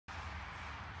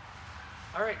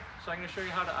Alright, so I'm going to show you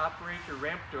how to operate your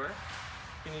ramp door.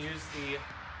 You're going to use the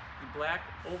black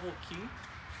oval key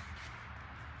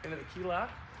into the key lock.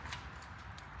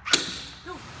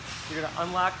 You're going to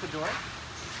unlock the door,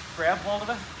 grab hold of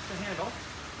the handle,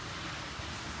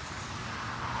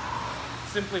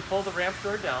 simply pull the ramp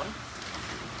door down.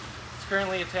 It's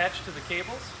currently attached to the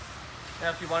cables. Now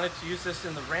if you wanted to use this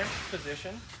in the ramp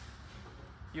position,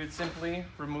 you would simply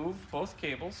remove both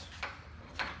cables.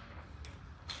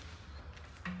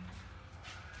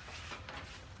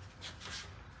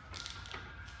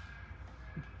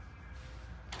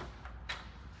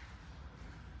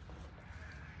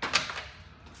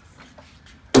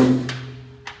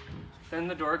 Then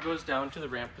the door goes down to the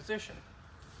ramp position.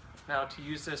 Now to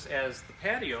use this as the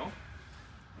patio,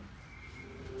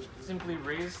 simply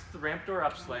raise the ramp door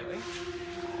up slightly.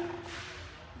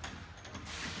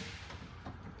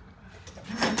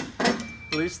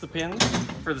 Release the pins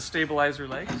for the stabilizer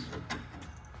legs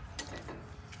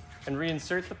and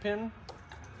reinsert the pin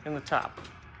in the top.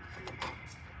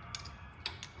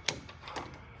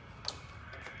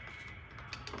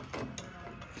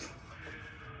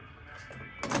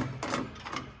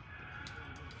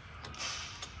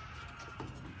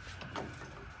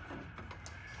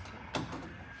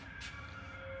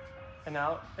 And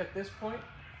now, at this point,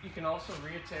 you can also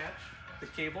reattach the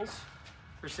cables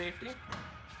for safety.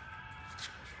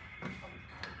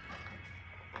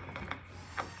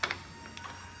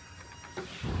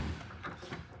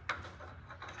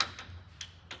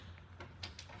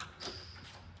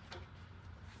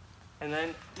 And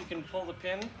then you can pull the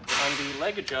pin on the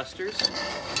leg adjusters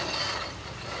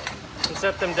and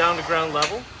set them down to ground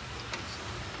level.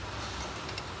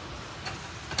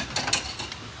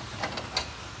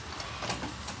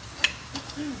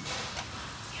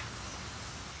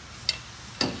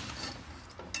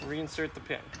 Reinsert the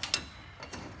pin.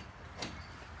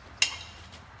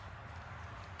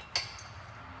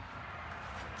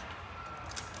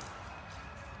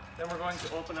 Then we're going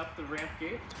to open up the ramp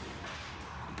gate.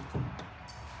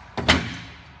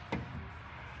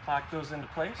 Lock those into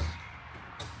place.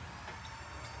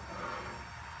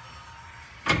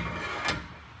 And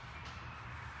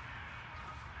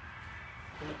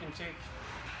you can take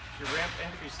your ramp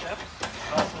entry steps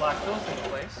and also lock those into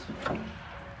place.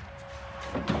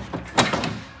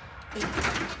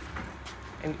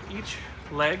 And each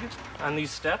leg on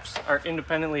these steps are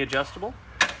independently adjustable.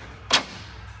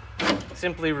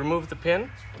 Simply remove the pin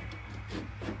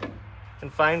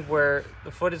and find where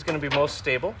the foot is going to be most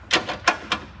stable.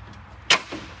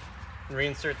 And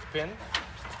reinsert the pin.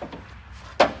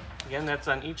 Again, that's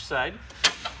on each side.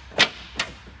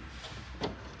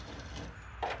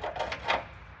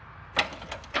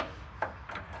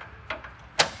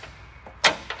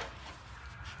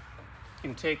 You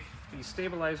can take the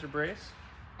stabilizer brace,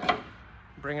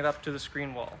 bring it up to the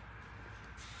screen wall.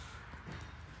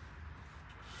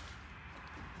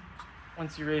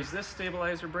 Once you raise this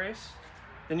stabilizer brace,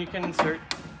 then you can insert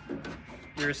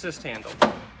your assist handle.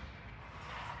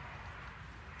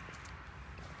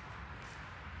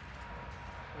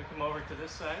 We come over to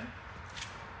this side.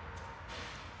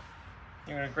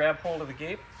 You're going to grab hold of the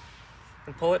gate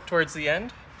and pull it towards the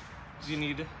end. You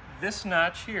need this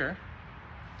notch here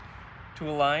to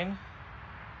align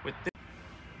with this.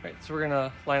 Right, so we're going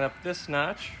to line up this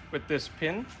notch with this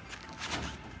pin.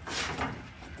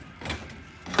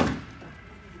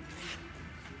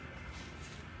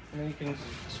 And then you can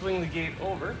swing the gate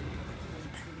over.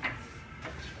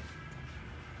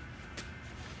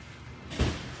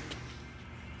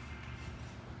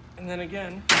 And then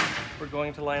again, we're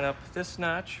going to line up this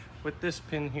notch with this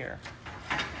pin here.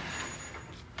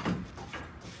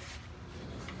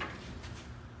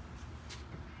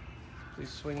 Please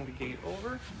swing the gate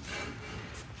over.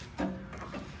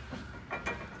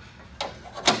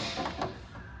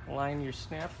 Line your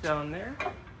snap down there.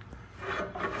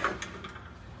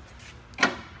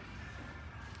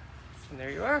 And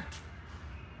there you are.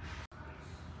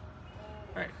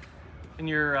 All right, in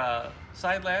your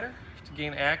side ladder, to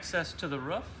gain access to the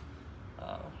roof,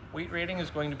 weight rating is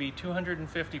going to be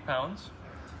 250 pounds.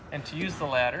 And to use the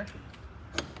ladder,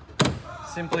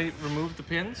 simply remove the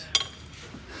pins,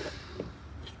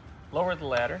 lower the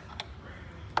ladder,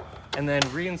 and then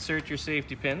reinsert your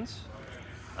safety pins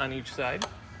on each side.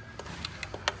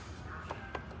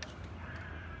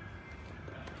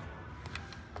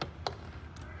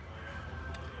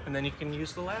 And then you can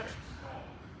use the ladder.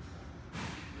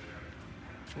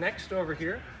 Next, over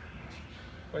here,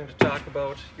 I'm going to talk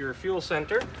about your fuel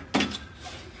center.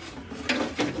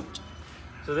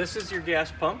 So this is your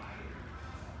gas pump.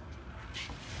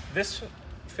 This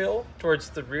fill towards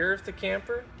the rear of the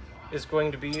camper is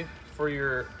going to be for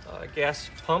your gas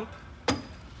pump.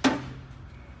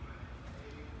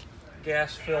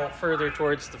 Gas fill further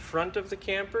towards the front of the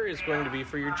camper is going to be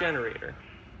for your generator.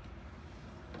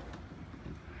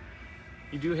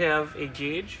 You do have a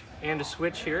gauge and a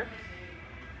switch here.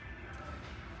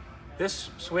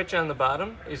 This switch on the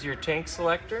bottom is your tank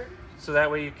selector, so that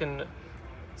way you can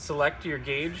select your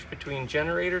gauge between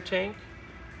generator tank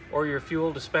or your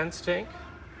fuel dispense tank.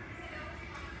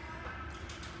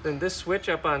 Then this switch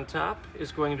up on top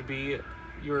is going to be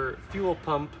your fuel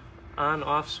pump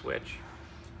on-off switch.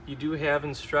 You do have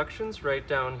instructions right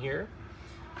down here.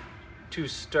 To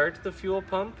start the fuel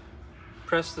pump,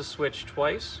 press the switch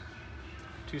twice.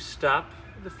 To stop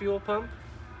the fuel pump,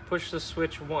 push the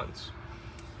switch once.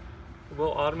 It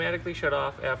will automatically shut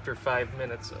off after 5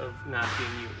 minutes of not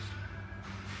being used.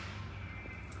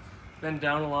 Then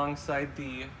down alongside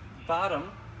the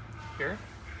bottom here,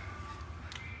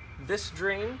 this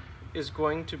drain is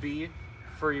going to be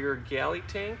for your galley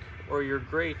tank or your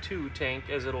gray 2 tank,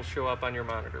 as it'll show up on your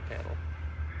monitor panel.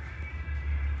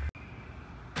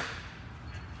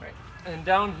 Right. And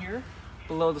down here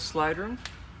below the slide room,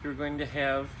 you're going to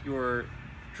have your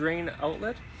drain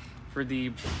outlet for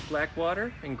the black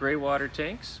water and gray water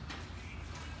tanks.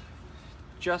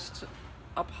 Just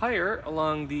up higher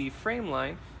along the frame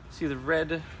line, see the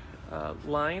red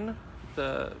line,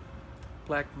 the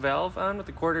black valve on with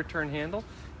the quarter turn handle.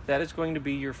 That is going to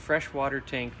be your freshwater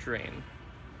tank drain.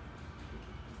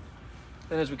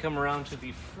 Then as we come around to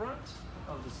the front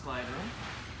of the slide room,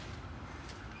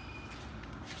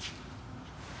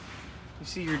 you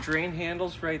see your drain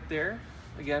handles right there,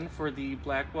 again for the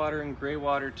black water and gray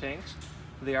water tanks.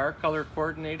 They are color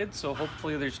coordinated, so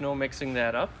hopefully there's no mixing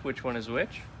that up, which one is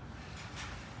which.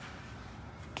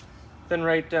 Then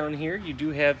right down here, you do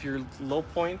have your low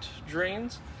point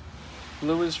drains.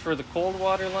 Blue is for the cold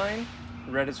water line,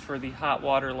 red is for the hot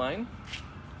water line.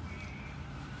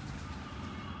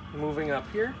 Moving up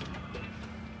here,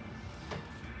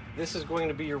 this is going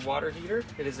to be your water heater.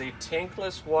 It is a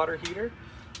tankless water heater.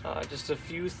 Just a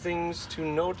few things to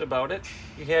note about it.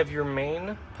 You have your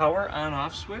main power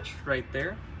on-off switch right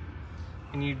there,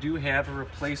 and you do have a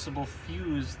replaceable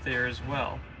fuse there as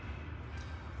well.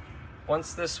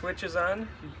 Once this switch is on,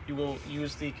 you will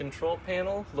use the control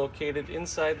panel located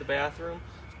inside the bathroom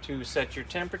to set your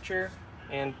temperature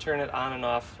and turn it on and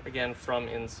off again from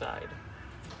inside.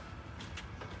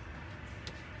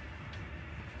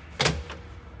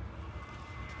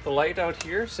 The light out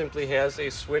here simply has a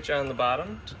switch on the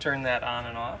bottom to turn that on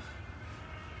and off.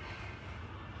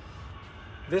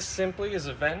 This simply is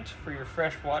a vent for your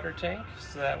fresh water tank,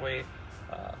 so that way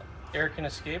air can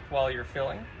escape while you're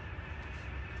filling.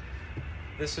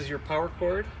 This is your power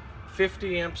cord,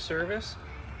 50 amp service,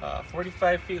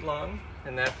 45 feet long,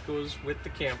 and that goes with the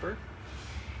camper.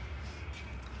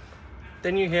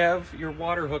 Then you have your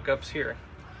water hookups here.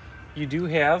 You do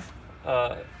have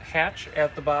a hatch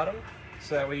at the bottom,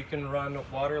 so that way you can run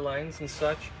water lines and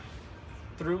such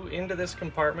through into this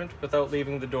compartment without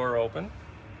leaving the door open.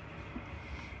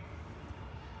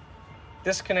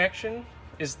 This connection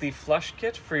is the flush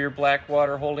kit for your black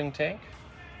water holding tank.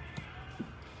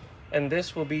 And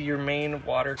this will be your main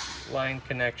water line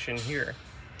connection here.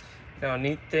 Now, a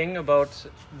neat thing about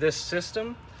this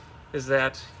system is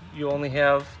that you only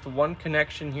have the one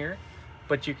connection here,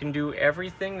 but you can do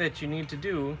everything that you need to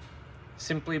do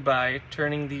simply by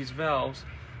turning these valves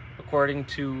according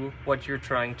to what you're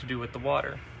trying to do with the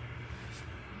water.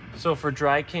 So for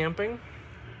dry camping,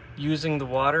 using the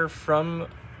water from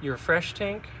your fresh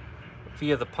tank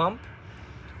via the pump,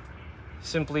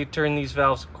 simply turn these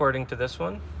valves according to this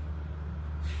one.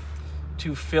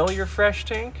 To fill your fresh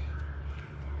tank,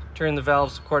 turn the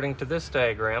valves according to this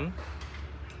diagram.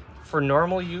 For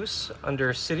normal use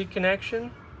under city connection,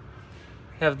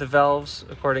 have the valves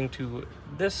according to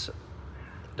this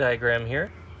diagram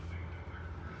here.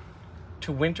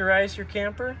 To winterize your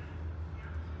camper,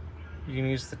 you can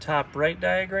use the top right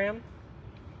diagram.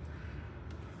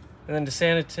 And then to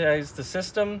sanitize the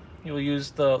system, you'll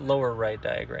use the lower right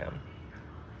diagram.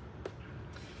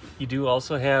 You do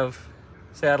also have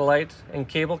satellite and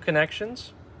cable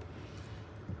connections,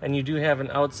 and you do have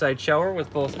an outside shower with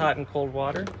both hot and cold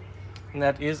water, and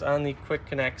that is on the Quick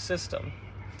Connect system.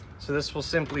 So this will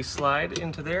simply slide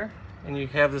into there, and you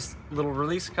have this little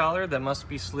release collar that must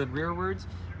be slid rearwards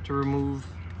to remove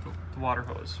the water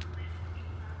hose.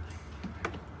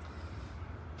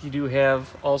 You do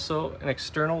have also an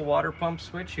external water pump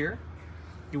switch here.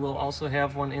 You will also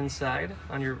have one inside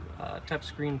on your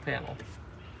touchscreen panel.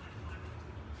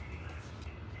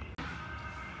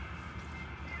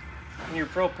 In your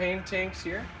propane tanks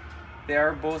here, They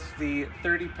are both the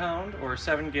 30-pound or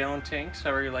 7-gallon tanks,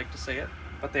 however you like to say it,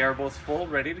 but they are both full,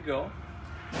 ready to go.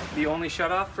 The only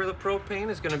shutoff for the propane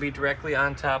is going to be directly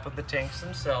on top of the tanks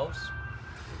themselves.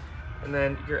 And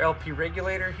then your LP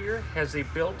regulator here has a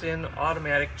built-in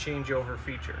automatic changeover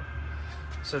feature.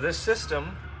 So this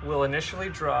system will initially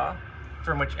draw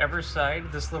from whichever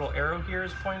side this little arrow here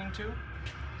is pointing to.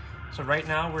 So right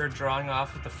now we're drawing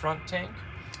off of the front tank.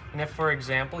 And if, for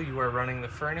example, you are running the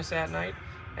furnace at night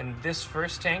and this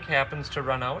first tank happens to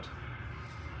run out,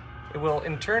 it will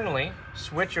internally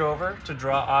switch over to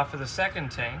draw off of the second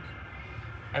tank,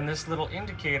 and this little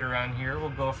indicator on here will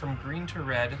go from green to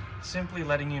red, simply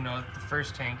letting you know that the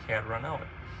first tank had run out.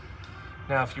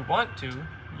 Now if you want to,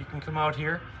 you can come out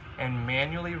here and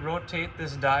manually rotate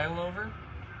this dial over,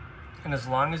 and as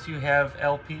long as you have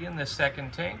LP in this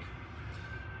second tank,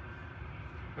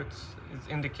 which is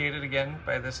indicated again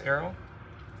by this arrow,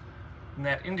 and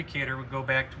that indicator would go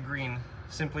back to green,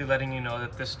 simply letting you know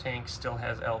that this tank still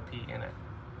has LP in it.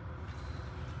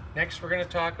 Next, we're going to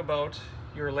talk about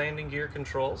your landing gear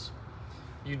controls.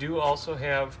 You do also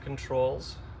have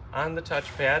controls on the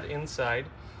touchpad inside.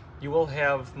 You will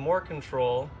have more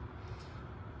control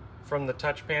from the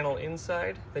touch panel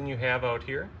inside than you have out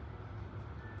here.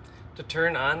 To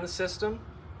turn on the system,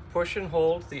 push and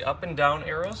hold the up and down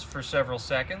arrows for several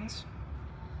seconds,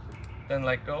 then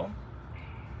let go.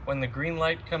 When the green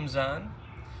light comes on,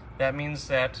 that means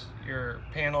that your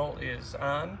panel is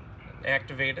on and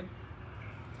activated.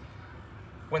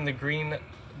 When the green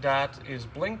dot is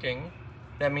blinking,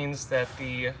 that means that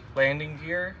the landing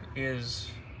gear is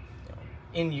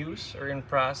in use or in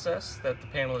process, that the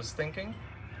panel is thinking.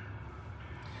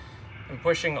 And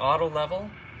pushing auto level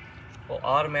will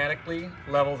automatically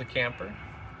level the camper.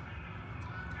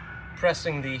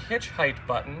 Pressing the hitch height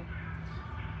button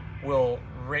will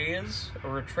raise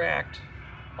or retract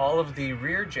all of the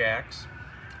rear jacks,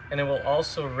 and it will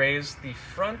also raise the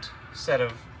front set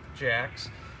of jacks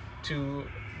to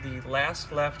the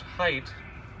last left height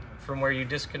from where you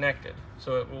disconnected.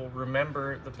 So it will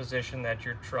remember the position that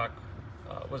your truck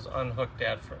was unhooked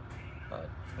at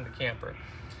from the camper.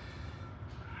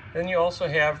 Then you also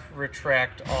have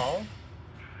retract all.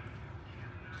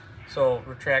 So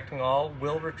retracting all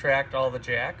will retract all the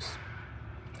jacks.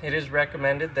 It is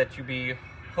recommended that you be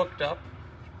hooked up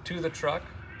to the truck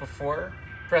before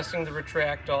pressing the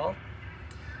retract all.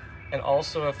 And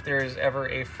also, if there is ever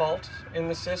a fault in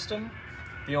the system,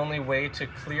 the only way to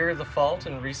clear the fault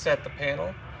and reset the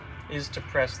panel is to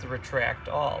press the retract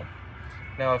all.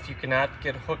 Now, if you cannot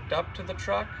get hooked up to the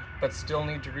truck but still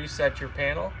need to reset your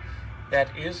panel,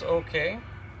 that is okay.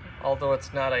 Although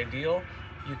it's not ideal,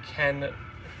 you can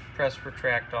press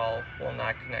retract all while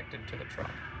not connected to the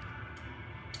truck.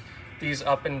 These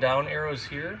up and down arrows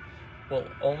here will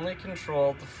only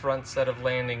control the front set of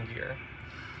landing gear.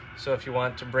 So if you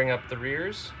want to bring up the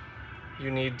rears,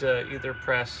 you need to either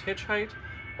press hitch height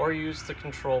or use the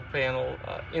control panel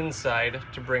inside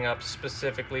to bring up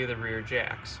specifically the rear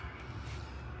jacks.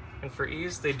 And for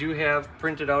ease, they do have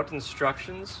printed out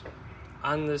instructions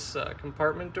on this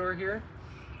compartment door here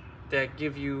that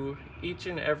give you each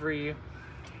and every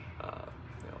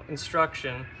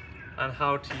instruction on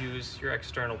how to use your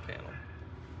external panel.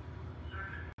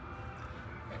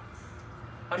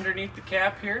 Underneath the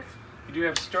cap here, you do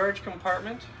have a storage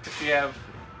compartment. You have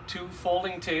 2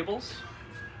 folding tables,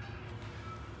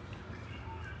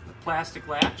 a plastic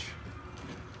latch.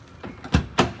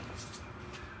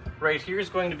 Right here is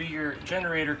going to be your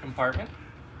generator compartment.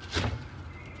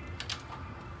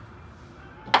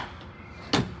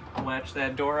 Latch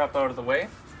that door up out of the way.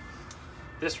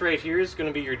 This right here is going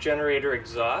to be your generator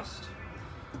exhaust.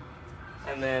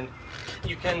 And then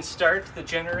you can start the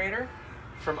generator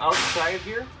from outside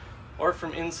here or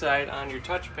from inside on your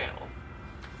touch panel.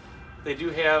 They do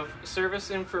have service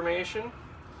information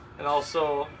and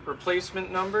also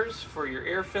replacement numbers for your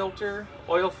air filter,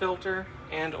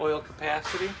 and oil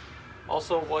capacity.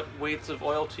 Also what weights of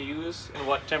oil to use and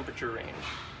what temperature range.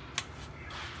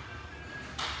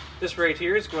 This right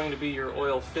here is going to be your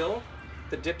oil fill.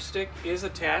 The dipstick is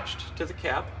attached to the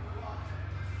cap.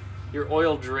 Your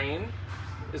oil drain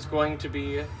is going to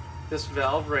be this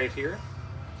valve right here.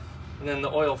 And then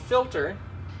the oil filter,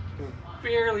 you can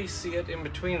barely see it in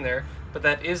between there, but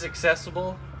that is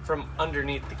accessible from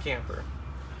underneath the camper.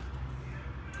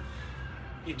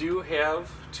 You do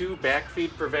have 2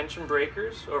 backfeed prevention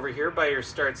breakers over here by your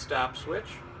start-stop switch.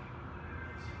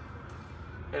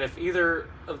 And if either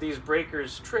of these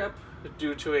breakers trip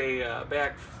due to a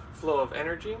backflow of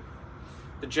energy,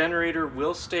 the generator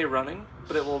will stay running,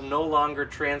 but it will no longer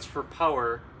transfer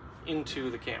power into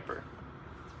the camper.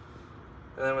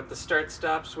 And then with the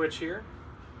start-stop switch here,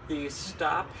 The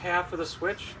stop half of the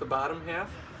switch, the bottom half,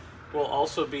 will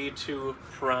also be to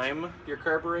prime your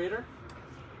carburetor.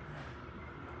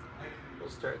 We'll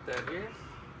start that here.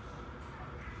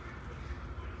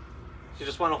 You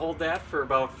just want to hold that for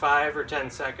about 5 or 10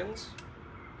 seconds.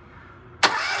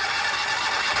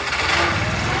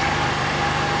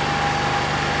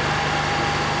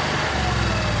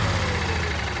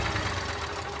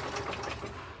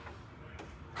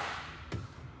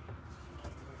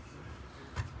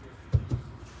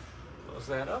 Close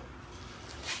that up.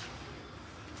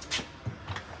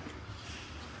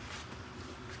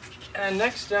 And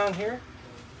next down here,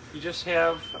 you just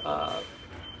have a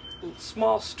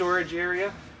small storage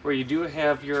area where you do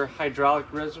have your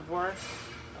hydraulic reservoir.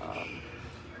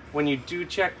 When you do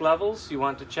check levels, you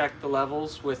want to check the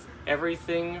levels with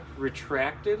everything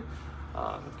retracted,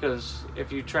 because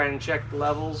if you try and check the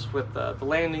levels with the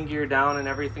landing gear down and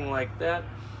everything like that,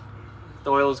 the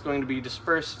oil is going to be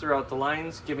dispersed throughout the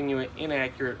lines, giving you an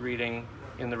inaccurate reading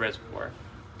in the reservoir.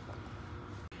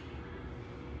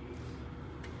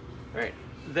 Alright,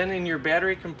 then in your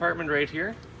battery compartment right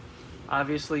here,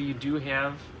 obviously you do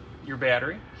have your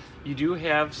battery. You do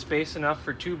have space enough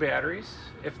for 2 batteries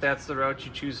if that's the route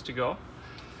you choose to go.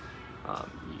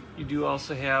 You do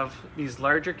also have these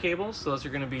larger cables. Those are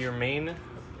going to be your main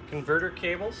converter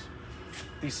cables.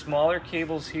 These smaller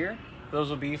cables here, those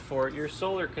will be for your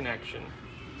solar connection.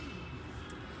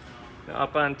 Now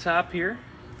up on top here,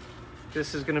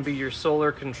 this is going to be your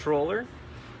solar controller.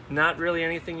 Not really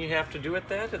anything you have to do with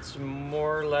that. It's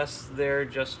more or less there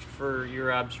just for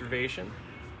your observation.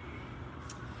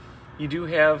 You do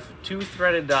have 2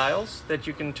 threaded dials that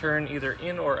you can turn either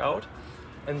in or out,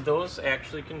 and those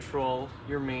actually control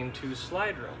your main 2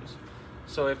 slide rooms.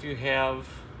 So if you have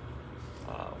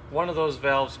one of those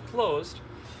valves closed,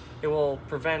 it will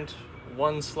prevent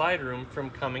one slide room from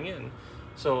coming in.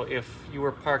 So if you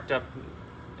were parked up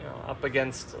up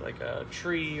against like a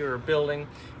tree or a building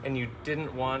and you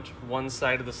didn't want one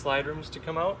side of the slide rooms to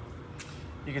come out,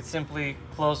 you could simply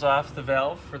close off the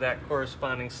valve for that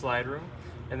corresponding slide room,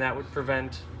 and that would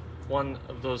prevent one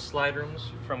of those slide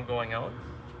rooms from going out.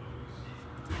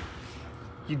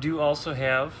 You do also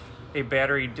have a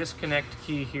battery disconnect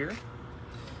key here.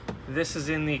 This is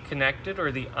in the connected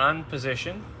or the on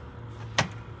position.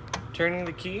 Turning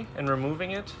the key and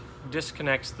removing it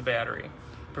disconnects the battery,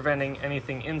 preventing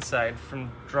anything inside from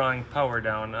drawing power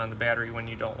down on the battery when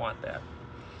you don't want that.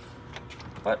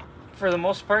 But for the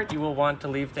most part, you will want to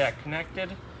leave that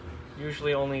connected.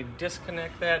 Usually only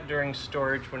disconnect that during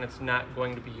storage when it's not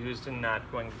going to be used and not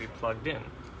going to be plugged in.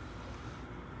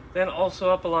 Then also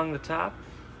up along the top,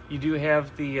 you do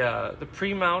have the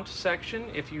pre-mount section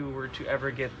if you were to ever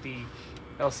get the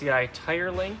LCI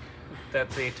Tire Link.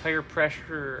 That's a tire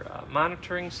pressure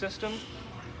monitoring system.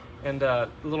 And a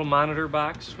little monitor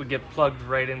box would get plugged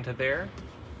right into there.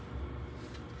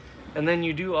 And then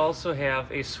you do also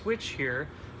have a switch here,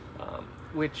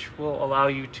 which will allow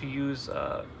you to use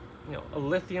a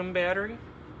lithium battery,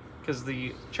 because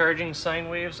the charging sine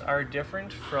waves are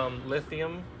different from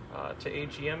lithium to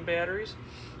AGM batteries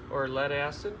or lead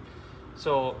acid.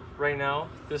 So right now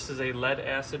this is a lead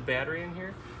acid battery in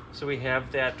here, so we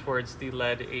have that towards the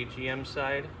lead AGM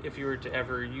side. If you were to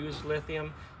ever use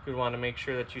lithium, you'd want to make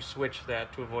sure that you switch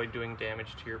that to avoid doing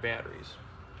damage to your batteries.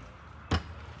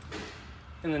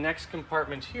 In the next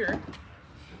compartment here,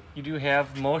 you do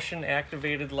have motion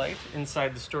activated light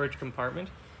inside the storage compartment,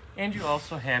 and you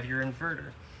also have your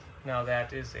inverter. Now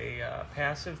that is a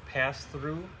passive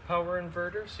pass-through power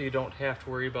inverter, so you don't have to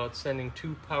worry about sending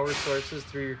 2 power sources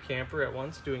through your camper at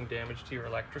once, doing damage to your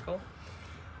electrical.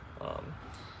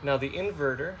 Now the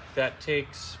inverter, that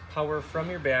takes power from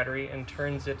your battery and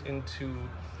turns it into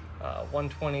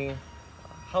 120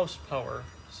 house power,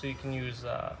 so you can use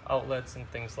outlets and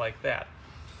things like that.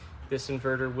 This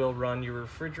inverter will run your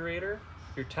refrigerator,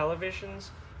 your televisions,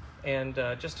 and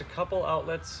just a couple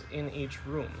outlets in each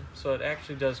room. So it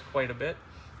actually does quite a bit.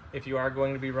 If you are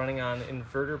going to be running on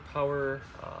inverter power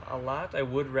a lot, I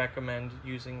would recommend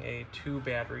using a 2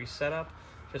 battery setup,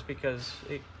 just because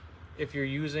if you're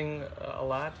using a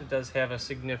lot, it does have a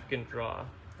significant draw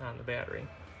on the battery.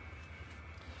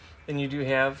 Then you do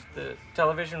have the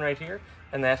television right here,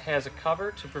 and that has a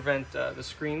cover to prevent the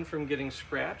screen from getting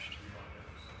scratched.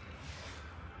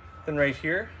 Then right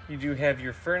here, you do have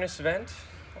your furnace vent.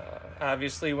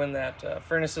 Obviously, when that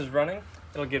furnace is running,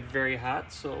 it'll get very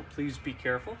hot, so please be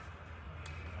careful.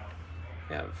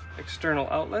 You have external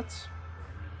outlets.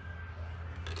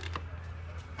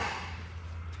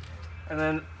 And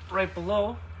then right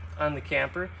below on the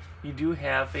camper, you do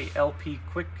have a LP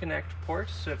quick connect port.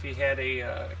 So if you had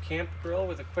a camp grill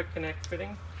with a quick connect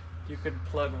fitting, you could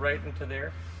plug right into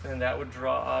there, and that would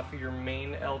draw off your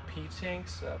main LP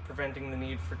tanks, preventing the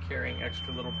need for carrying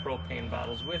extra little propane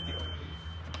bottles with you.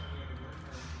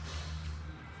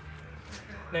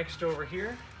 Next over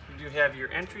here, you do have your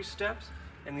entry steps,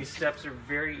 and these steps are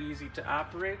very easy to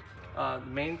operate. The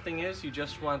main thing is you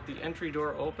just want the entry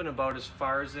door open about as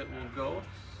far as it will go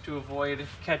to avoid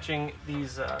catching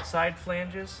these side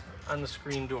flanges on the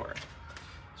screen door.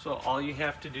 So all you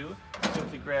have to do is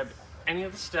simply grab any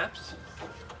of the steps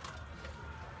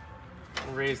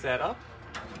and raise that up.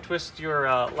 Twist your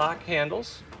lock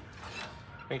handles,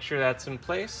 make sure that's in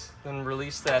place, then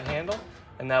release that handle,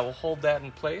 and that will hold that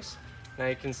in place. Now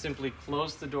you can simply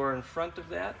close the door in front of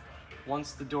that.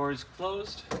 Once the door is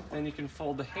closed, then you can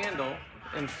fold the handle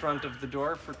in front of the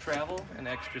door for travel and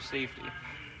extra safety.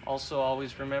 Also,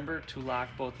 always remember to lock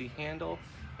both the handle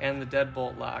and the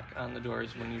deadbolt lock on the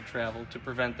doors when you travel to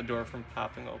prevent the door from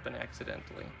popping open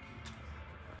accidentally.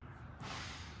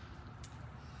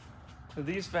 So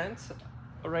these vents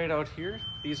right out here,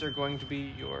 these are going to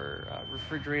be your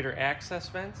refrigerator access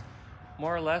vents,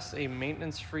 more or less a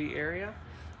maintenance-free area.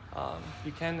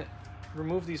 You can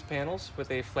remove these panels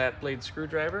with a flat blade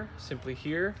screwdriver, simply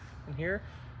here and here.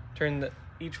 Turn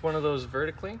each one of those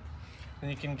vertically, and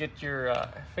you can get your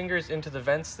fingers into the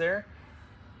vents there.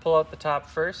 Pull out the top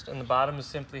first, and the bottom is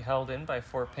simply held in by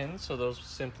 4 pins, so those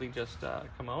simply just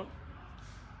come out.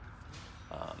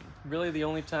 Really the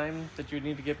only time that you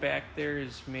need to get back there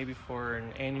is maybe for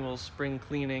an annual spring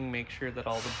cleaning. Make sure that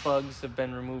all the bugs have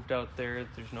been removed out there.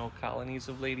 There's no colonies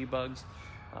of ladybugs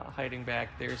hiding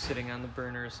back there, sitting on the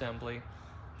burner assembly.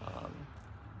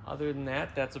 Other than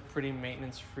that, that's a pretty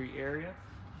maintenance-free area.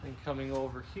 And coming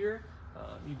over here,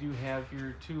 you do have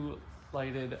your 2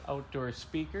 lighted outdoor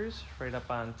speakers right up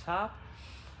on top.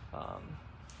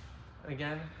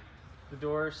 Again, the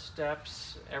door,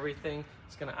 steps, everything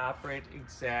is going to operate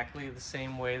exactly the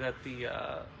same way that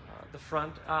the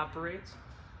front operates.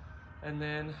 And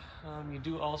then you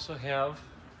do also have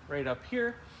right up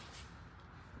here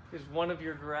is one of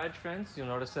your garage vents. You'll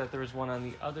notice that there is one on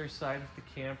the other side of the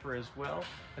camper as well,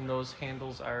 and those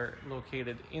handles are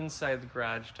located inside the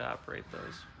garage to operate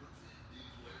those.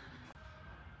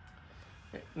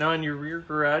 Okay. Now on your rear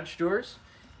garage doors,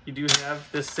 you do have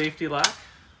this safety lock,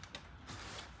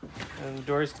 and the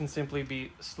doors can simply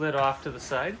be slid off to the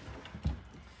side.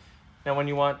 Now when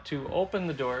you want to open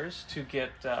the doors to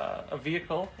get a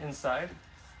vehicle inside,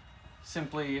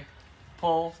 simply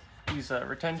pull these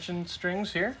retention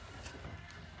strings here,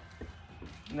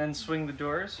 and then swing the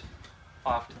doors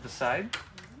off to the side.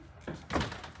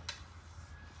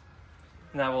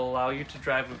 And that will allow you to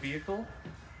drive a vehicle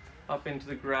up into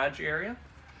the garage area.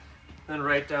 Then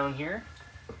right down here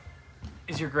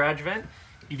is your garage vent.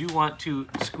 You do want to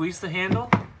squeeze the handle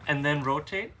and then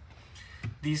rotate.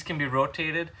 These can be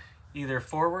rotated either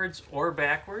forwards or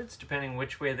backwards, depending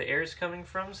which way the air is coming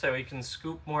from, so you can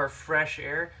scoop more fresh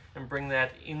air and bring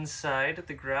that inside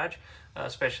the garage,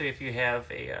 especially if you have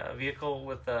a vehicle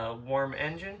with a warm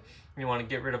engine and you want to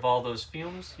get rid of all those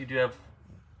fumes. You do have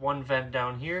one vent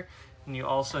down here, and you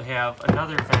also have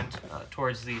another vent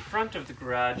towards the front of the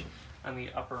garage on the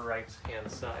upper right hand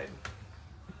side.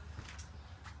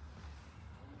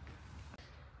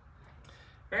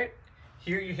 All right.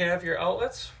 Here you have your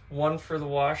outlets, one for the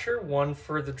washer, one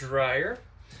for the dryer.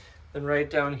 Then right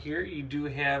down here you do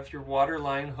have your water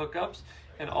line hookups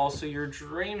and also your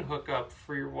drain hookup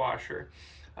for your washer.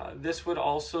 This would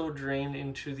also drain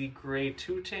into the gray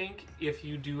 2 tank if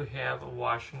you do have a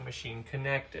washing machine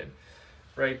connected.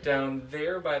 Right down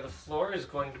there by the floor is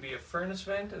going to be a furnace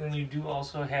vent, and then you do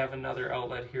also have another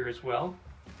outlet here as well.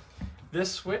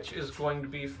 This switch is going to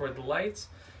be for the lights,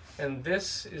 and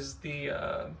this is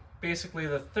the basically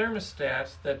the thermostat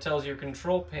that tells your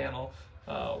control panel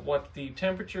what the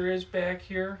temperature is back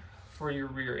here for your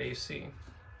rear AC.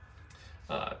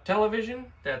 Television,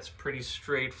 that's pretty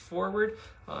straightforward.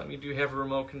 You do have a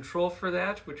remote control for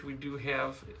that, which we do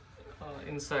have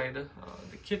inside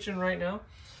the kitchen right now.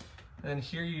 And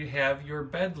here you have your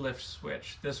bed lift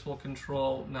switch. This will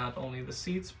control not only the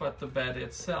seats, but the bed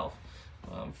itself.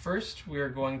 First, we are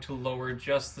going to lower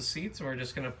just the seats, and we're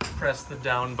just going to press the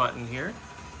down button here.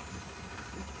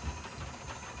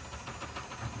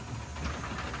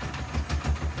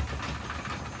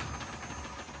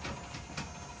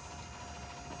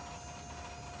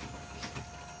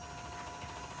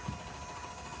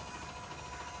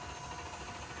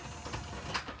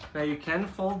 Now you can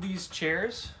fold these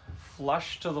chairs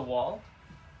flush to the wall.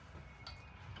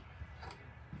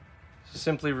 So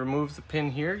simply remove the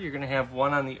pin here. You're going to have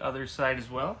one on the other side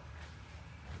as well.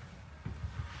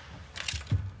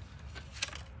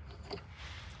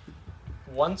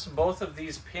 once both of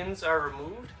these pins are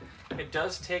removed, it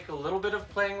does take a little bit of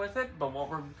playing with it, but what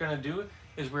we're going to do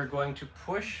is we're going to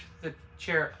push the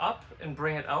chair up and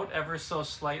bring it out ever so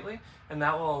slightly, and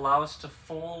that will allow us to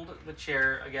fold the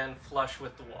chair again flush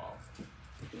with the wall.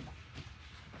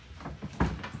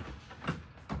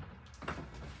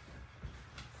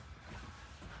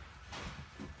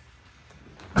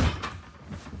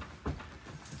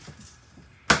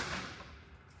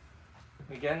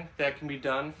 Again, that can be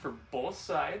done for both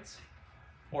sides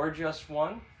or just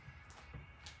one.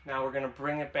 Now we're going to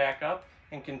bring it back up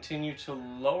and continue to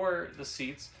lower the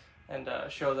seats and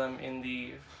show them in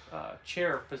the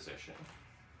chair position.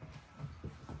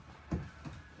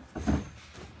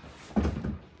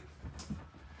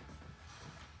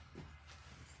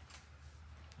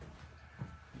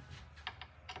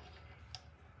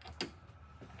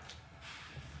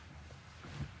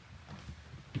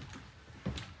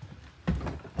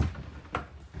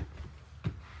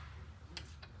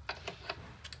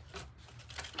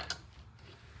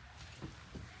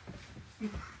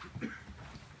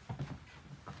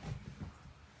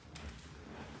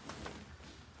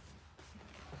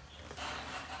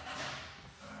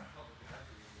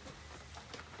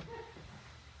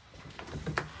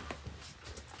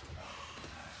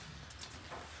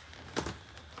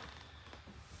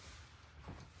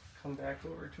 Come back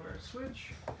over to our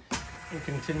switch and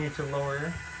continue to lower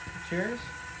the chairs.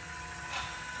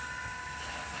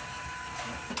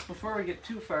 Before we get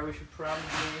too far, we should probably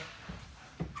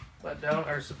let down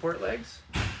our support legs.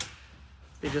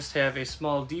 They just have a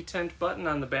small detent button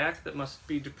on the back that must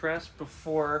be depressed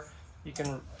before you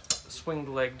can swing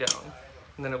the leg down,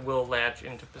 and then it will latch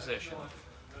into position.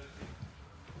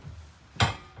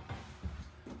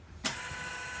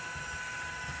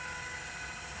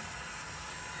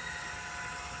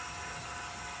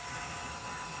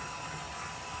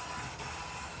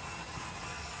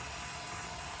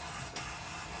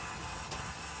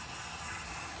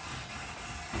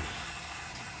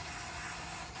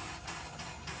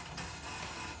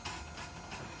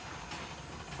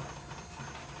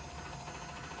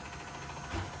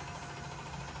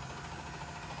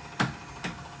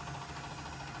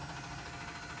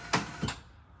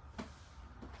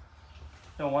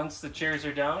 Now once the chairs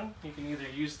are down, you can either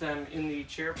use them in the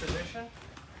chair position,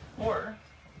 or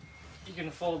you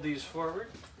can fold these forward.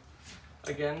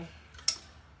 Again,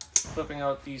 flipping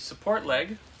out the support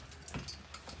leg,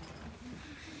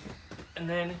 and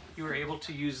then you are able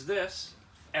to use this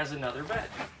as another bed.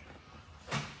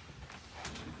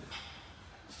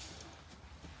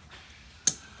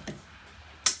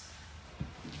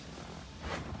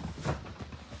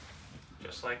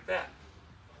 Just like that.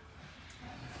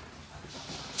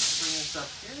 Bring this up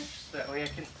here, so that way I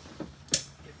can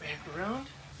get back around.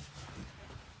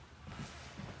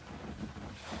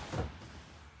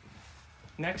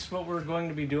 Next, what we're going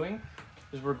to be doing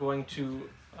is we're going to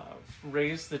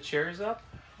raise the chairs up,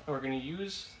 and we're going to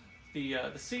use the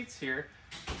seats here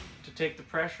to take the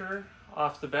pressure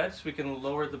off the bed so we can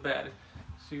lower the bed.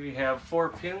 So we have 4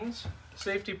 pins,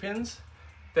 safety pins,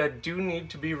 that do need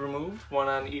to be removed, one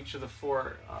on each of the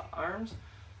 4 arms.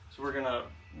 So we're going to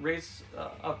raise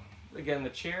up again the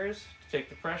chairs to take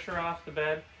the pressure off the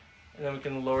bed, and then we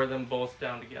can lower them both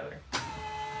down together.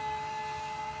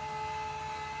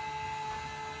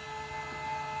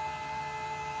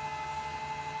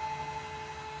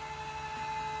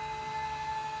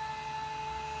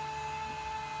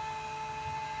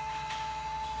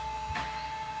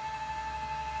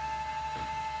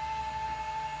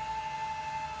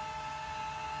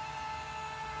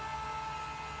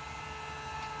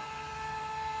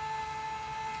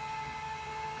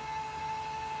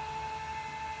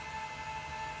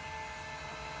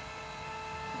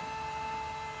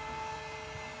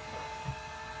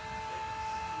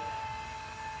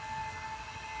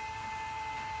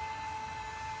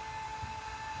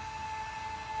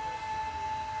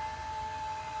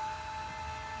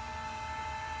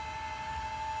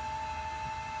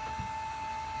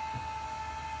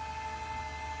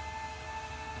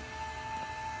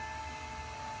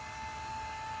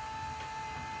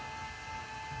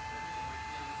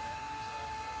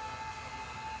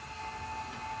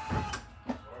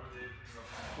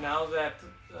 Now that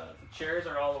the chairs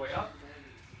are all the way up,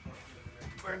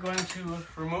 we're going to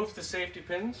remove the safety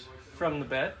pins from the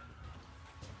bed.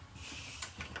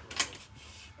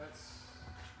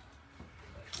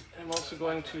 I'm also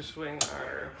going to swing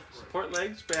our support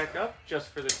legs back up just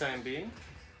for the time being.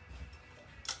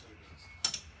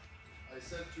 I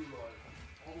said to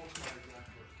almost my exact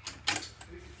words.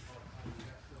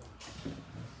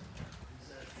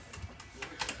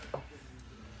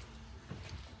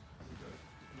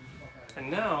 And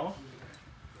now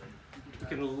you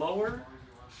can lower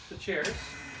the chairs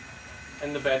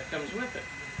and the bed comes with it.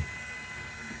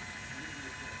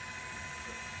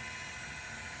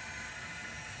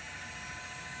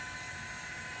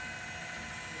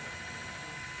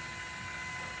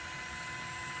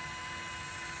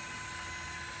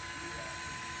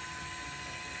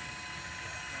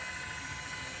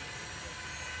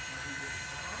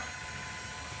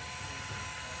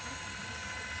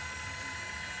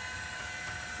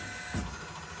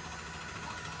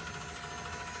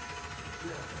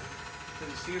 So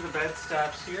you see the bed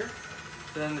stops here,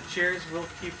 then the chairs will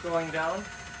keep going down.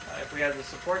 If we had the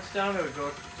supports down, it would go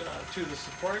to the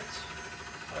supports.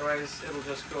 Otherwise, it'll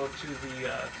just go to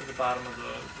the bottom of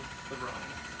the rung.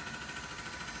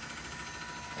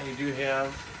 And you do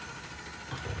have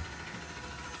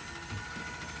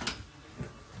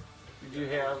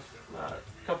a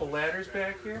couple ladders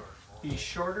back here. The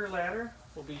shorter ladder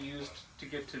will be used to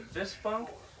get to this bunk.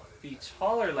 The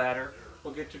taller ladder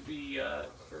will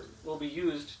be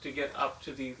used to get up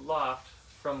to the loft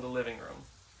from the living room.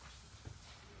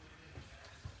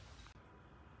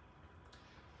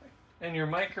 And your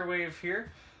microwave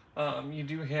here, you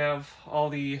do have all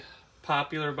the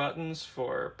popular buttons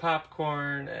for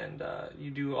popcorn, and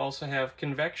you do also have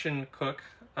convection cook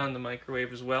on the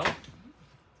microwave as well.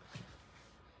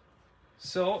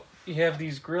 So you have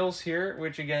these grills here,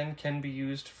 which again can be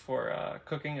used for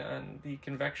cooking on the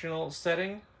convectional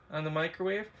setting on the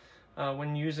microwave.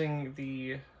 When using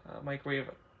the microwave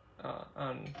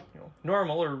on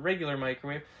normal or regular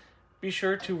microwave, be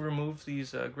sure to remove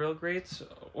these grill grates,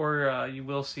 or you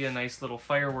will see a nice little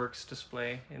fireworks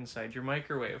display inside your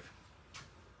microwave.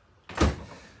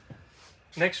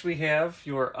 Next we have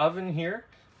your oven here.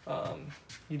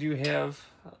 You do have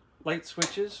light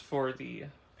switches for the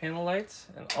panel lights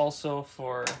and also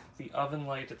for the oven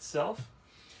light itself.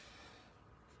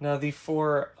 Now the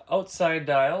 4 outside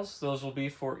dials, those will be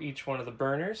for each one of the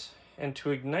burners. And to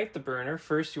ignite the burner,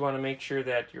 first you want to make sure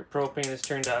that your propane is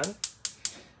turned on.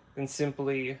 Then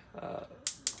simply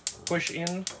push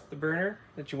in the burner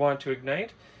that you want to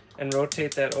ignite and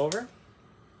rotate that over.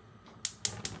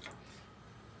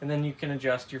 And then you can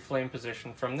adjust your flame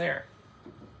position from there.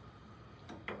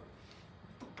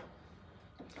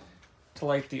 To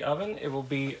light the oven, it will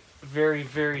be very,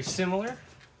 very similar.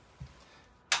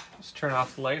 Just turn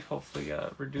off the light, hopefully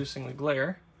reducing the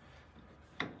glare.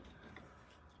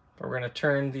 We're going to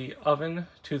turn the oven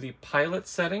to the pilot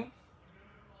setting,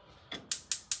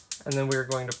 and then we're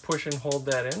going to push and hold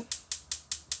that in.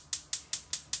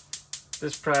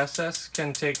 This process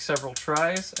can take several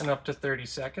tries and up to 30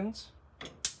 seconds. You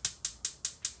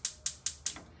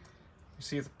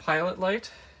see the pilot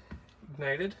light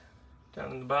ignited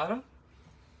down in the bottom.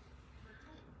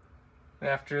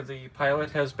 After the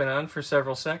pilot has been on for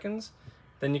several seconds,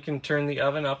 then you can turn the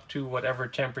oven up to whatever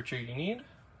temperature you need.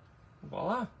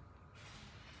 Voila!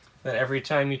 Then every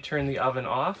time you turn the oven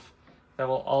off, that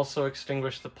will also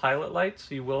extinguish the pilot light,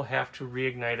 so you will have to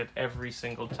reignite it every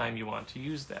single time you want to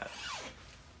use that.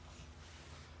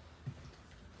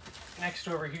 Next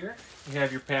over here, you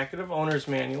have your packet of owner's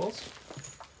manuals.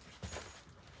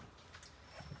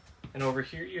 And over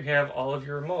here you have all of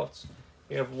your remotes.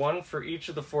 You have one for each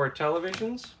of the 4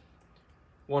 televisions,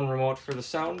 one remote for the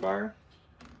sound bar,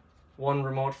 one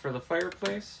remote for the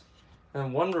fireplace,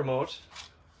 and one remote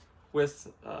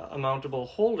with a mountable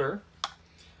holder.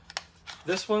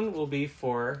 This one will be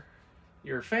for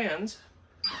your fans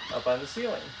up on the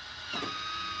ceiling.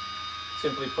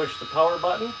 Simply push the power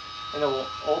button and it will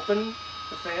open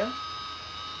the fan.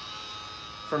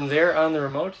 From there on the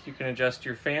remote, you can adjust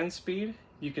your fan speed.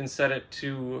 You can set it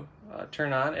to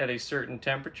turn on at a certain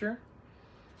temperature,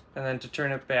 and then to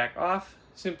turn it back off,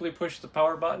 simply push the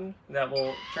power button. That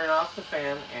will turn off the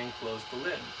fan and close the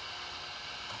lid.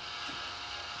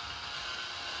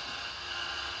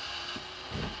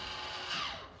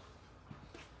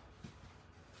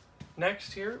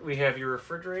 Next here we have your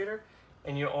refrigerator,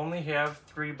 and you only have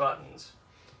 3 buttons.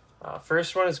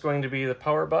 First one is going to be the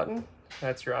power button.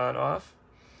 That's your on-off.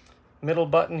 Middle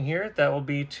button here, that will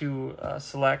be to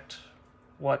select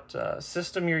what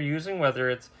system you're using, whether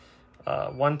it's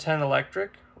 110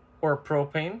 electric or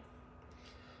propane.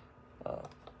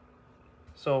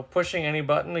 So pushing any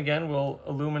button again will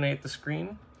illuminate the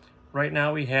screen. Right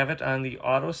now we have it on the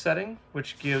auto setting,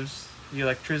 which gives the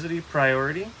electricity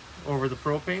priority over the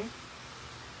propane,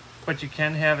 but you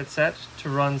can have it set to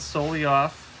run solely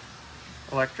off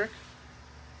electric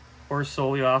or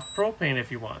solely off propane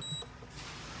if you want.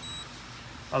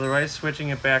 Otherwise, switching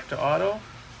it back to auto,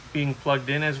 being plugged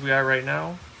in as we are right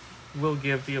now, will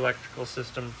give the electrical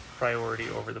system priority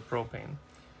over the propane.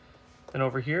 Then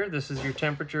over here, this is your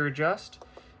temperature adjust.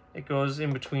 It goes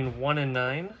in between 1 and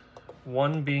 9,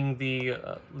 1 being the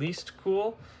least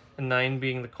cool and 9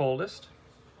 being the coldest.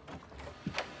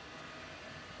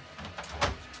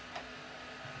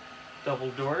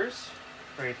 Double doors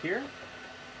right here.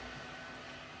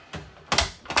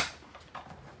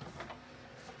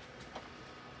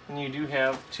 And you do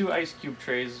have 2 ice cube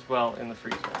trays as well in the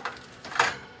freezer.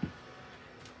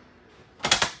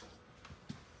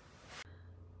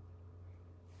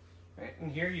 Right,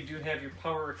 and here you do have your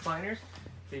power recliners.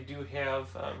 They do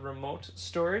have remote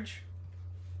storage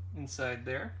inside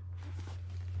there.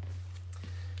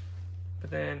 But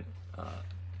then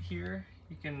here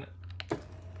you can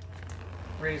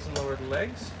raise and lower the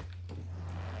legs.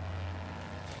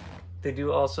 They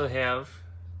do also have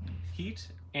heat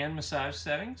and massage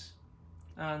settings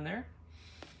on there.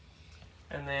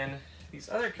 And then these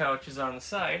other couches on the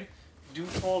side do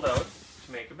fold out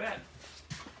to make a bed.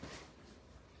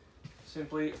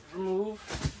 Simply remove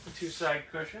the 2 side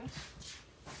cushions.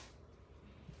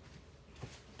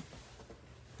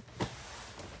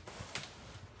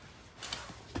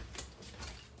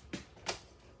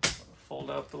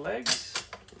 Fold out the legs.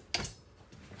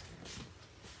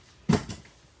 Set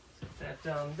that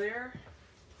down there.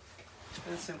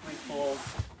 And simply fold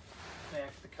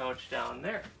back the couch down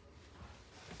there.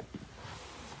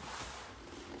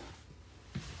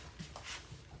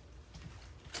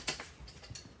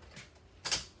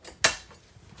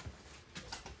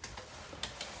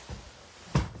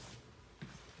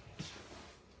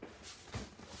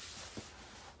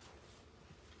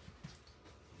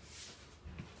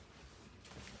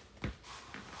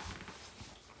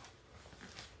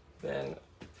 Then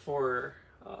for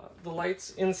the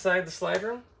lights inside the slide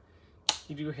room,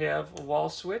 you do have a wall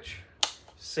switch.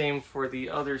 Same for the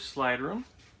other slide room.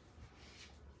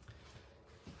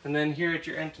 And then here at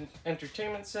your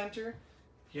entertainment center,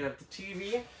 you have the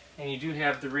TV and you do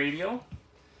have the radio.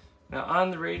 Now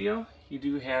on the radio, you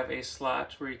do have a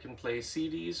slot where you can play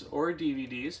CDs or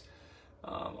DVDs,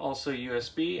 also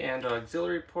USB and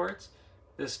auxiliary ports.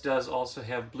 This does also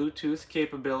have Bluetooth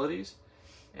capabilities,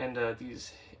 and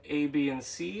these A, B, and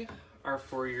C are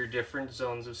for your different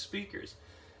zones of speakers.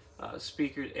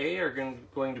 Speaker A are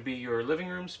going to be your living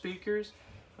room speakers,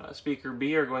 speaker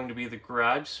B are going to be the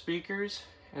garage speakers,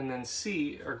 and then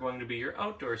C are going to be your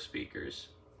outdoor speakers.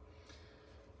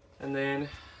 And then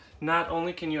not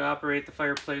only can you operate the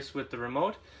fireplace with the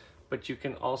remote, but you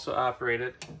can also operate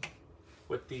it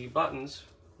with the buttons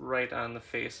right on the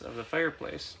face of the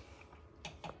fireplace.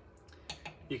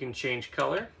 You can change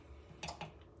color,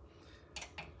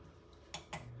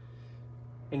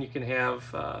 and you can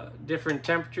have different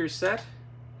temperatures set,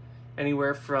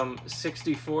 anywhere from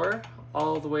 64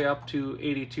 all the way up to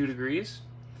 82 degrees.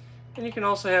 And you can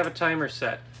also have a timer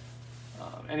set,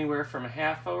 anywhere from a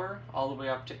half hour all the way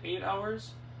up to 8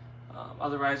 hours.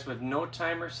 Otherwise, with no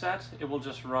timer set, it will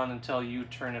just run until you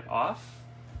turn it off.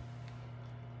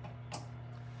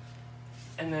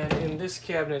 And then in this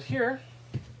cabinet here,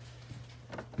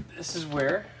 this is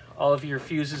where all of your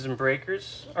fuses and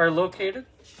breakers are located.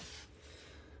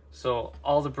 So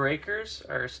all the breakers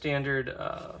are standard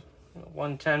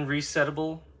 110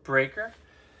 resettable breaker.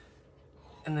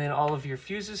 And then all of your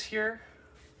fuses here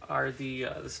are the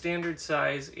standard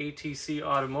size ATC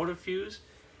automotive fuse.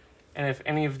 And if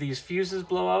any of these fuses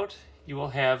blow out, you will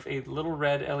have a little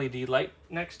red LED light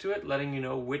next to it letting you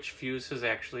know which fuse has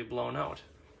actually blown out.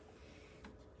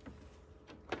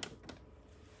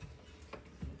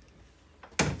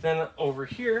 Then over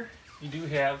here, you do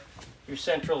have your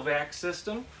central vac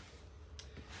system.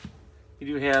 You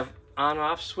do have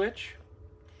on-off switch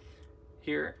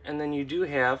here, and then you do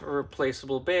have a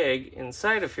replaceable bag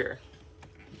inside of here.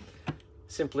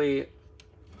 Simply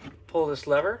pull this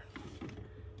lever,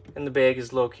 and the bag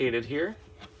is located here.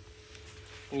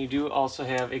 And you do also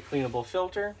have a cleanable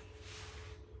filter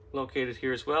located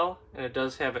here as well, and it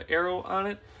does have an arrow on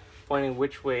it pointing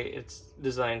which way it's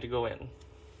designed to go in.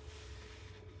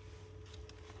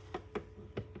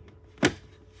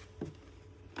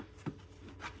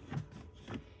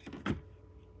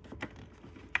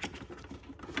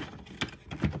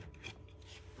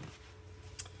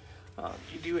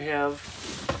 You do have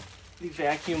the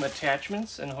vacuum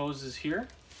attachments and hoses here.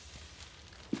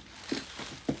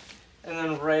 And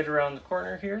then right around the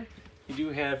corner here, you do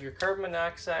have your carbon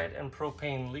monoxide and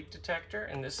propane leak detector,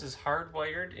 and this is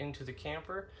hardwired into the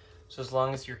camper. So as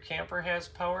long as your camper has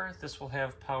power, this will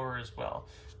have power as well.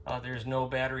 There's no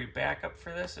battery backup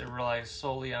for this. It relies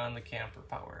solely on the camper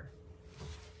power.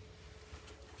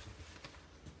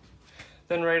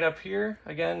 Then right up here,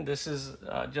 again, this is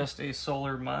just a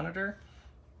solar monitor.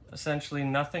 Essentially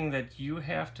nothing that you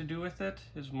have to do with it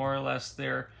is more or less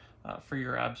there for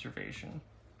your observation.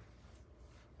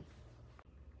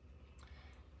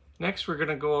 Next, we're going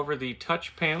to go over the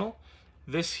touch panel.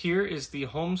 This here is the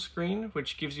home screen,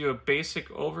 which gives you a basic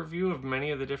overview of many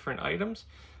of the different items.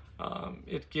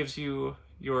 It gives you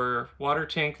your water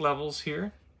tank levels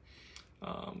here.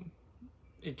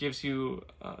 It gives you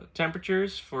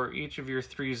temperatures for each of your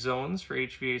 3 zones for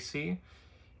HVAC.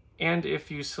 And if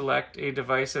you select a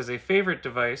device as a favorite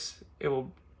device, it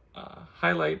will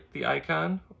highlight the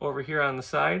icon over here on the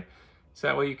side. So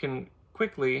that way you can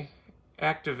quickly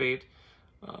activate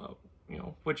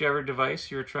whichever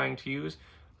device you're trying to use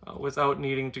without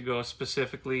needing to go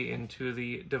specifically into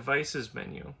the devices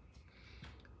menu.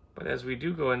 But as we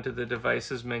do go into the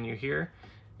devices menu here,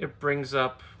 it brings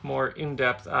up more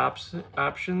in-depth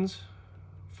options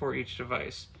for each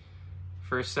device.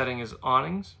 First setting is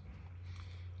awnings.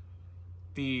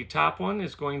 The top one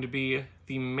is going to be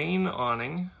the main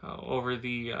awning over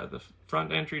the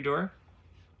front entry door.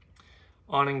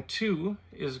 Awning 2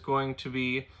 is going to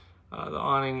be the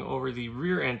awning over the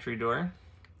rear entry door.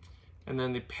 And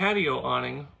then the patio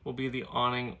awning will be the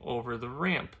awning over the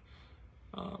ramp.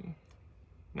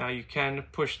 Now you can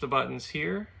push the buttons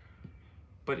here,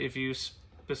 but if you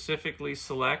specifically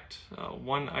select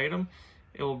one item,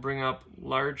 it will bring up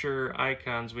larger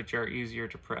icons which are easier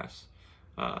to press.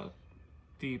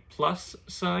 The plus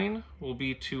sign will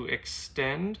be to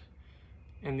extend,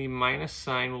 and the minus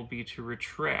sign will be to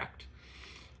retract.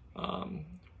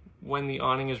 When the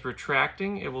awning is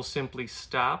retracting, it will simply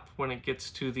stop when it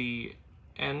gets to the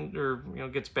end, or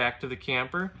gets back to the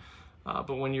camper.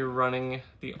 But when you're running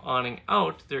the awning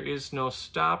out, there is no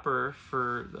stopper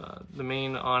for the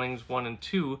main awnings 1 and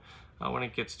 2 when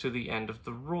it gets to the end of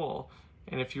the roll.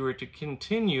 And if you were to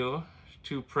continue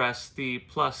to press the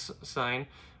plus sign,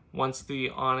 once the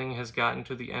awning has gotten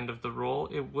to the end of the roll,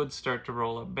 it would start to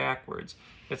roll up backwards.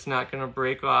 It's not going to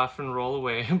break off and roll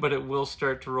away, but it will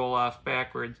start to roll off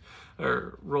backwards,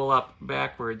 or roll up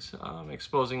backwards,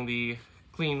 exposing the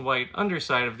clean white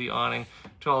underside of the awning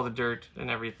to all the dirt and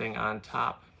everything on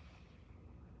top.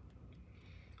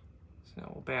 So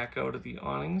now we'll back out of the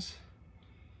awnings.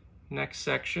 Next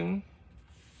section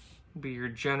will be your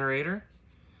generator,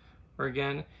 where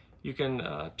again you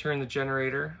can turn the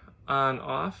generator on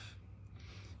off.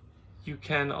 You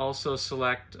can also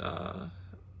select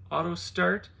auto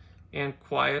start and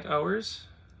quiet hours.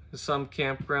 Some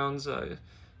campgrounds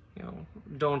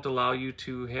don't allow you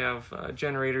to have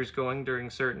generators going during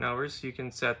certain hours, so you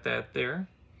can set that there.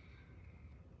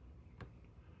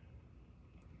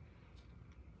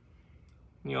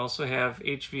 You also have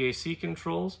HVAC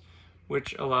controls,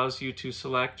 which allows you to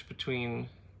select between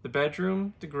the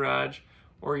bedroom, the garage,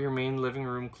 or your main living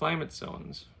room climate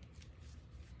zones.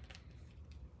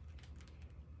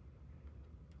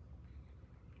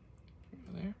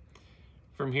 There.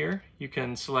 From here, you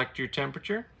can select your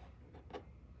temperature.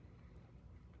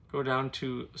 Go down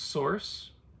to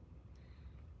source,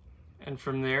 and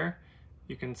from there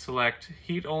you can select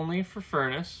heat only for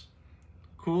furnace,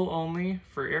 cool only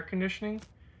for air conditioning,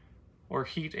 or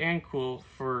heat and cool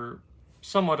for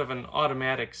somewhat of an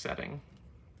automatic setting.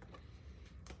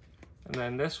 And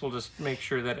then this will just make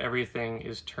sure that everything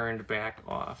is turned back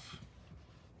off.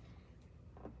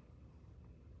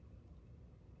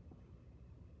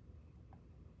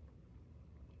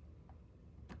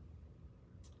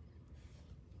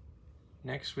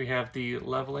 Next we have the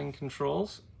leveling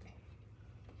controls.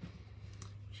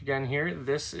 Again here,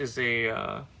 this is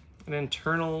an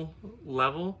internal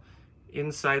level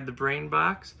inside the brain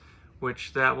box,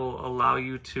 which that will allow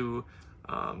you to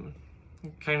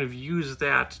kind of use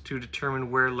that to determine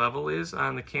where level is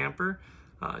on the camper.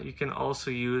 You can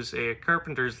also use a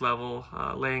carpenter's level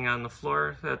laying on the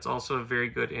floor. That's also a very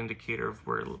good indicator of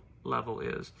where level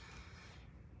is.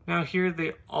 Now here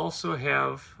they also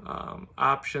have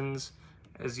options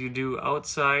as you do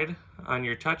outside on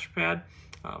your touchpad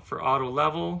for auto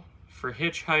level, for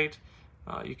hitch height.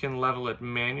 You can level it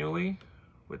manually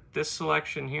with this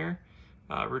selection here.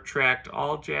 Retract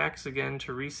all jacks again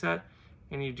to reset,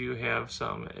 and you do have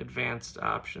some advanced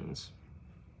options.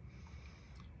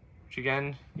 Which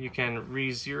again, you can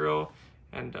re-zero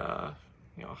and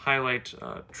highlight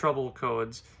trouble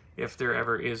codes if there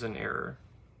ever is an error.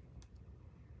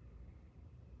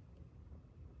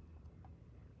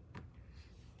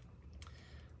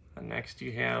 Next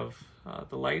you have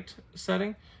the light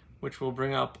setting, which will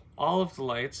bring up all of the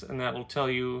lights, and that will tell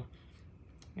you,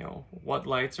 what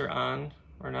lights are on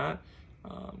or not.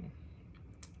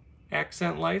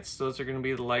 Accent lights, those are going to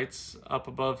be the lights up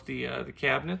above the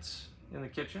cabinets in the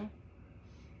kitchen.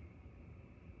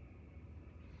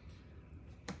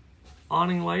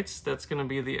 awning lights, that's going to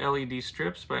be the LED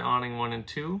strips by awning 1 and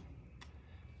 2.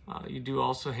 You do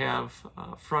also have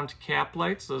front cap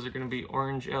lights. Those are going to be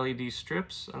orange LED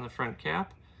strips on the front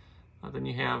cap. Then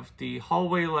you have the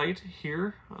hallway light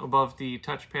here above the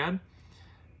touchpad,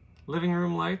 living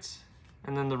room lights,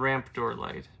 and then the ramp door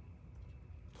light.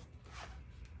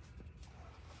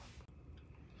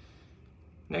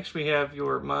 Next we have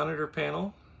your monitor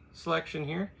panel selection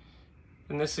here,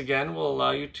 and this again will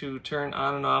allow you to turn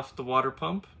on and off the water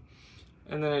pump,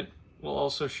 and then it will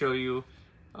also show you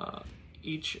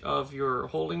each of your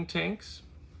holding tanks.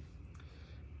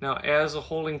 Now as a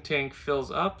holding tank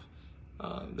fills up,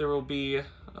 there will be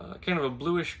kind of a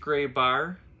bluish gray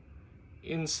bar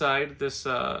inside this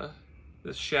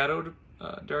this shadowed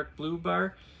dark blue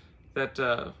bar that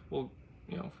will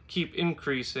keep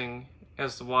increasing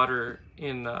as the water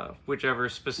in whichever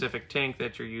specific tank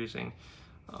that you're using.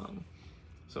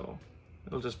 So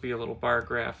it'll just be a little bar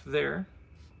graph there.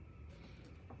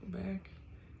 Go back,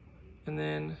 and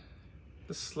then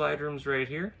the slide room's right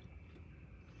here.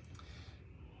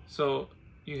 So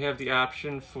you have the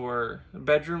option for a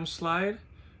bedroom slide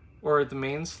or the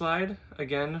main slide.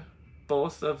 Again,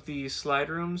 both of the slide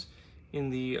rooms in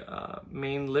the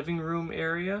main living room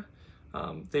area,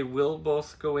 they will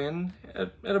both go in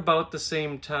at about the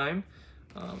same time,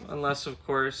 unless of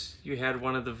course you had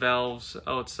one of the valves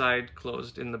outside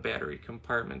closed in the battery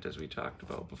compartment, as we talked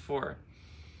about before.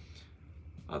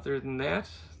 Other than that,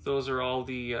 those are all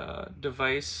the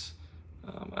device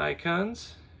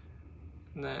icons,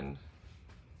 and then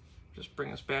just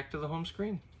bring us back to the home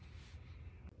screen.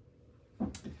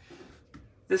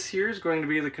 This here is going to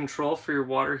be the control for your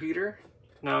water heater.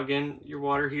 Now again, your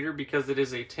water heater, because it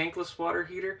is a tankless water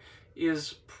heater,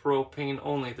 is propane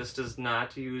only. This does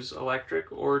not use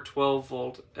electric or 12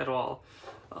 volt at all.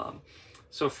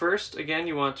 So first, again,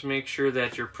 you want to make sure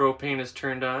that your propane is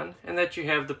turned on and that you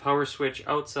have the power switch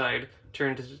outside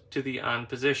turned to the on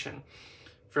position.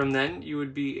 From then, you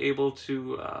would be able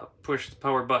to push the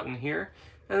power button here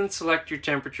and select your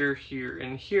temperature here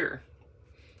and here.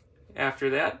 After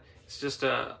that, it's just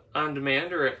on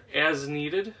demand or as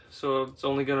needed, so it's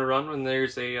only going to run when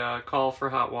there's a call for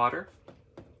hot water.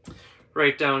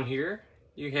 Right down here,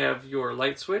 you have your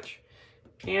light switch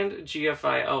and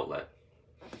GFI outlet.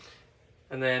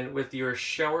 And then with your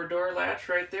shower door latch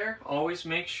right there, always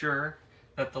make sure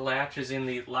that the latch is in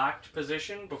the locked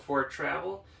position before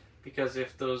travel, because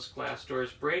if those glass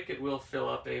doors break, it will fill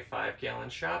up a 5-gallon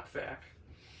shop vac.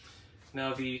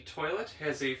 Now the toilet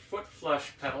has a foot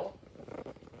flush pedal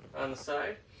on the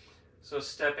side, so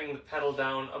stepping the pedal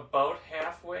down about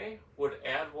halfway would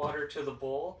add water to the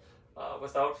bowl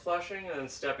without flushing, and then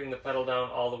stepping the pedal down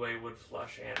all the way would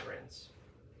flush and rinse.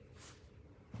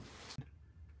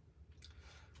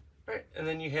 Right, and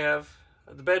then you have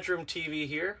the bedroom TV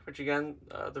here, which again,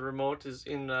 the remote is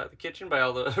in the kitchen by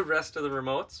all the rest of the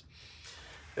remotes.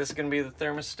 This is going to be the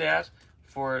thermostat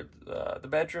for the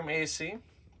bedroom AC.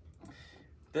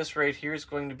 This right here is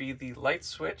going to be the light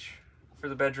switch for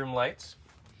the bedroom lights.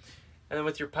 And then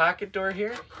with your pocket door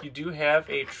here, you do have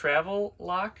a travel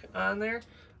lock on there.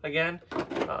 Again,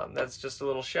 that's just a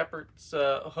little shepherd's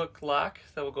hook lock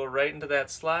that will go right into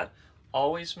that slot.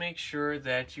 Always make sure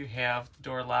that you have the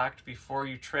door locked before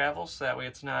you travel, so that way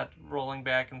it's not rolling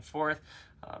back and forth,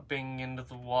 banging into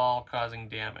the wall, causing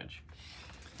damage.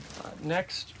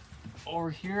 Next,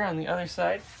 over here on the other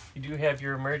side, you do have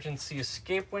your emergency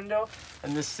escape window,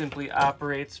 and this simply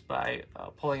operates by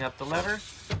pulling up the lever,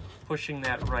 pushing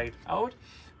that right out.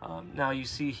 Now you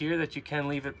see here that you can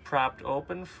leave it propped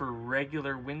open for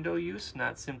regular window use,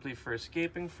 not simply for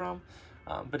escaping from.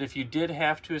 But if you did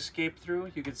have to escape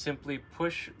through, you could simply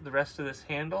push the rest of this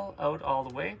handle out all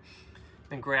the way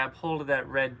and grab hold of that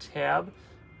red tab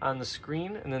on the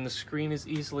screen, and then the screen is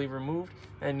easily removed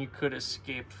and you could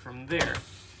escape from there.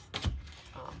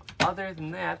 Other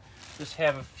than that, just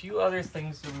have a few other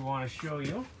things that we want to show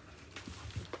you.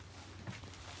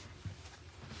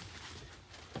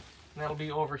 And that'll be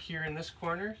over here in this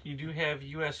corner. You do have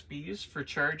USBs for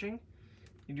charging.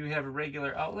 You do have a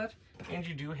regular outlet, and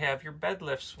you do have your bed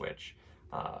lift switch.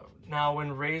 Now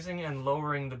when raising and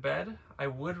lowering the bed, I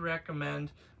would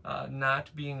recommend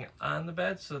not being on the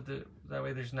bed, so that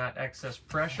way there's not excess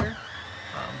pressure.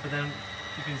 But then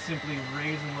you can simply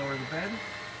raise and lower the bed.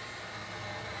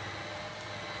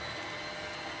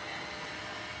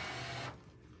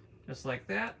 Just like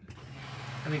that,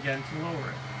 and again to lower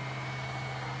it.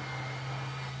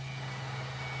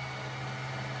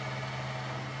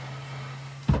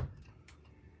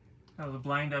 Now the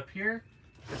blind up here,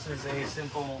 this is a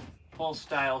simple pull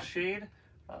style shade.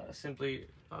 Simply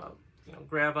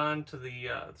grab onto the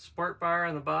support bar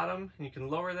on the bottom, and you can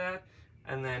lower that,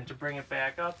 and then to bring it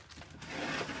back up,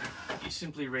 you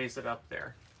simply raise it up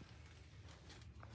there.